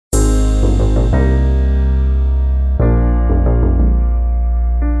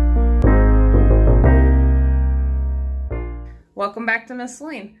Welcome back to Miss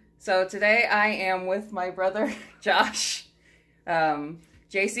Celine. So today I am with my brother Josh,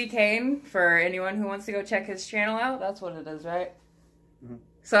 JC Kane, for anyone who wants to go check his channel out. That's what it is, right? Mm-hmm.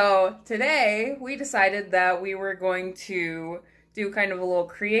 So today we decided that we were going to do kind of a little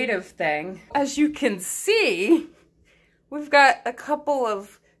creative thing. As you can see, we've got a couple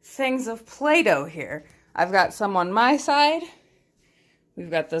of things of Play-Doh here. I've got some on my side. We've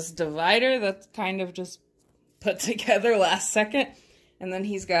got this divider that's kind of just put together last second. And then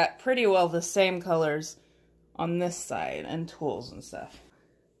he's got pretty well the same colors on this side and tools and stuff.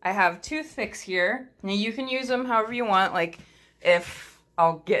 I have toothpicks here. Now you can use them however you want. Like if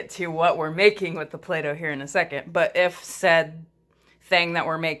I'll get to what we're making with the Play-Doh here in a second. But if said thing that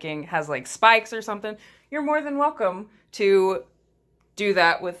we're making has like spikes or something, you're more than welcome to do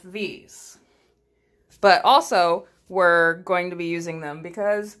that with these. But also, we're going to be using them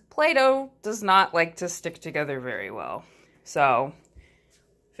because Play-Doh does not like to stick together very well. So,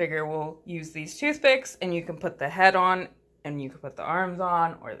 figure we'll use these toothpicks and you can put the head on and you can put the arms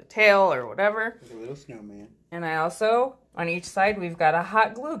on or the tail or whatever. Like a little snowman. And I also, on each side, we've got a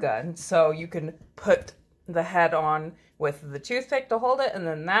hot glue gun. So you can put the head on with the toothpick to hold it and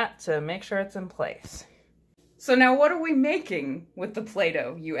then that to make sure it's in place. So now what are we making with the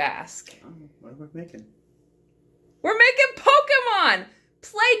Play-Doh, you ask? What are we making? We're making Pokemon!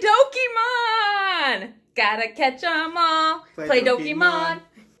 Play-dohkemon! Gotta catch 'em all! Play-dohkemon!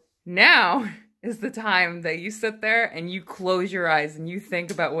 Now is the time that you sit there and you close your eyes and you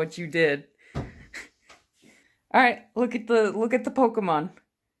think about what you did. Alright, look at the Pokemon.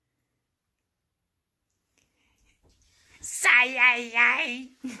 Sigh.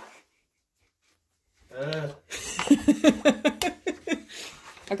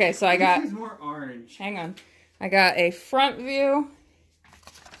 Okay, so I got... This is more orange. Hang on. I got a front view.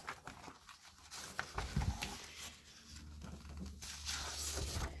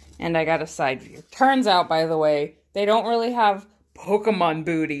 And I got a side view. Turns out, by the way, they don't really have Pokemon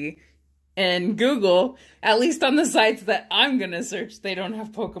booty in Google. At least on the sites that I'm gonna search, they don't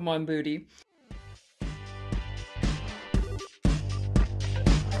have Pokemon booty.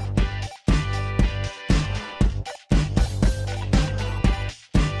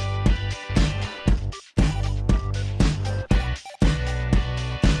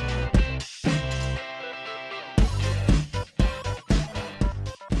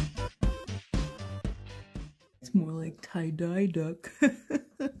 It's more like tie-dye duck.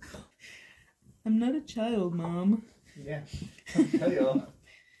 I'm not a child, Mom. Yeah, I'll tell y'all.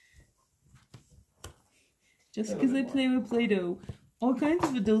 Just because I play with Play-Doh. All kinds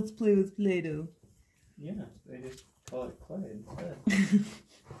of adults play with Play-Doh. Yeah, they just call it clay instead.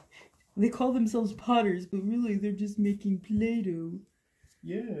 They call themselves potters, but really they're just making Play-Doh.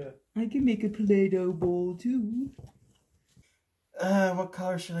 Yeah. I can make a Play-Doh bowl too. What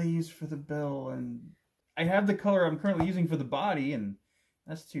color should I use for the bill? And I have the color I'm currently using for the body, and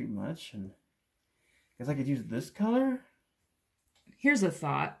that's too much. And I guess I could use this color? Here's a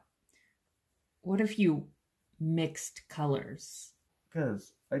thought. What if you mixed colors?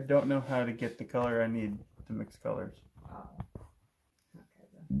 Because I don't know how to get the color I need to mix colors. Oh. Okay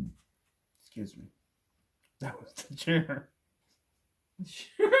then. Excuse me. That was the chair.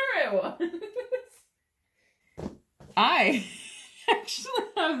 Sure it was. I actually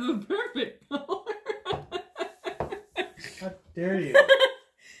have the perfect color. How dare you?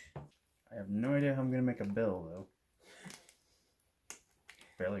 I have no idea how I'm going to make a bill, though.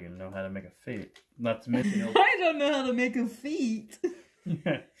 Barely going to know how to make a feet. Not to mention... I don't know how to make a feet.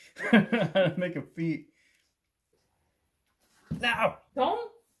 Yeah. How to make a feet. No!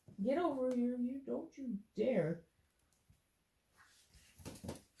 Don't get over here. Don't you dare.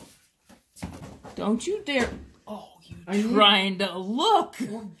 Don't you dare. Oh, you trying to look.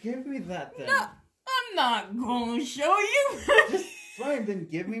 Well, give me that then. No, I'm not going to show you. Just fine, then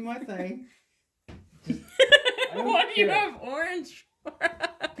give me my thing. Why do you have orange?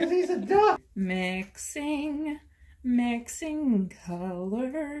 Because he's a duck. Mixing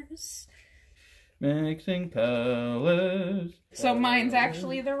colors. Mixing colors. So mine's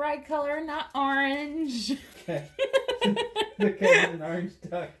actually the right color, not orange. Okay. Because an orange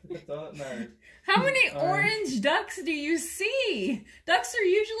duck. That's all that matters. How many orange ducks do you see? Ducks are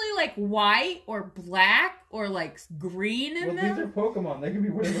usually like white or black or like green in them. These are Pokemon. They can be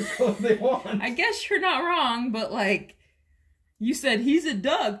whatever color they want. I guess you're not wrong, but like, you said he's a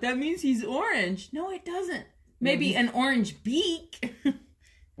duck. That means he's orange. No, it doesn't. Maybe an orange beak.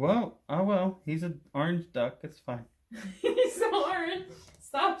 Well, oh well. He's an orange duck. It's fine. He's orange.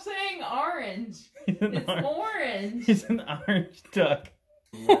 Stop saying orange. It's orange. He's an orange duck.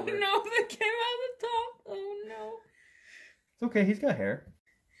 Oh no, that came out of the top. Oh no. It's okay, he's got hair.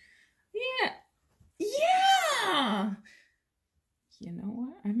 Yeah. Yeah! You know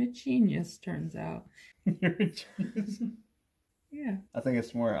what? I'm a genius, turns out. You're a genius. Yeah. I think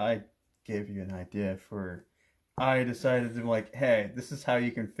it's more I gave you an idea for... I decided to like, hey, this is how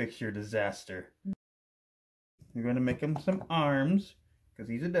you can fix your disaster. You're going to make him some arms,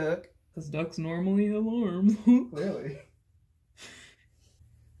 because he's a duck. Because ducks normally have arms. Clearly.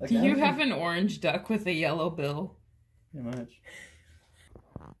 Like, Do you have an orange duck with a yellow bill? Pretty much.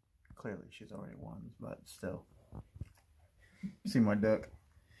 Clearly she's already won, but still. See my duck.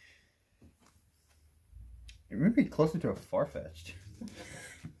 It may be closer to a Farfetch'd.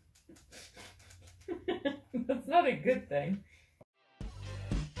 That's not a good thing.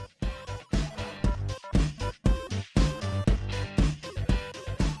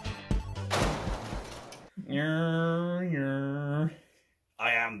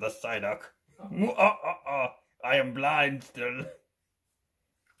 I am the Psyduck. I am blind still.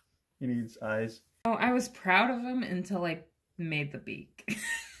 He needs eyes. Oh, I was proud of him until I made the beak. It's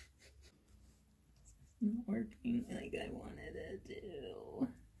not working like I wanted it to.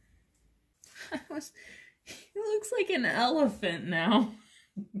 He looks like an elephant now.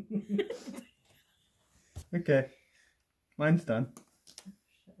 Okay. Mine's done.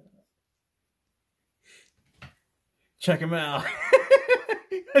 Check him out.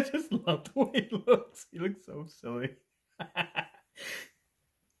 I just love the way he looks. He looks so silly.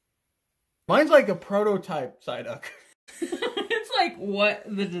 Mine's like a prototype Psyduck. It's like what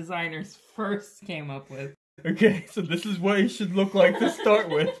the designers first came up with. Okay, so this is what he should look like to start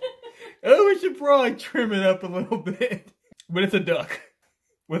with. Oh, we should probably trim it up a little bit. But it's a duck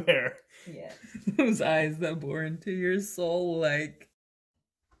with hair. Yeah. Those eyes that bore into your soul like...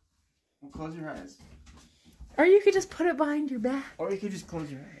 Well, close your eyes. Or you could just put it behind your back. Or you could just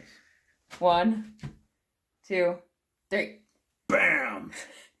close your eyes. 1, 2, 3. Bam!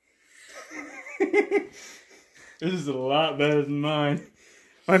 This is a lot better than mine.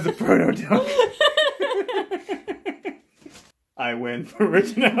 Mine's a proto duck. I win for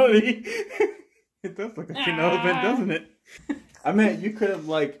originality. It does look like an elephant, doesn't it? I meant you could have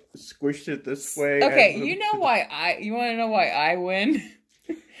like squished it this way. Okay, you know why you want to know why I win?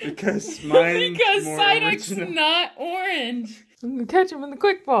 Because mine's because more Psyduck's original. not orange. I'm gonna catch him in the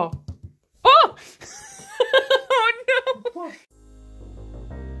quick ball.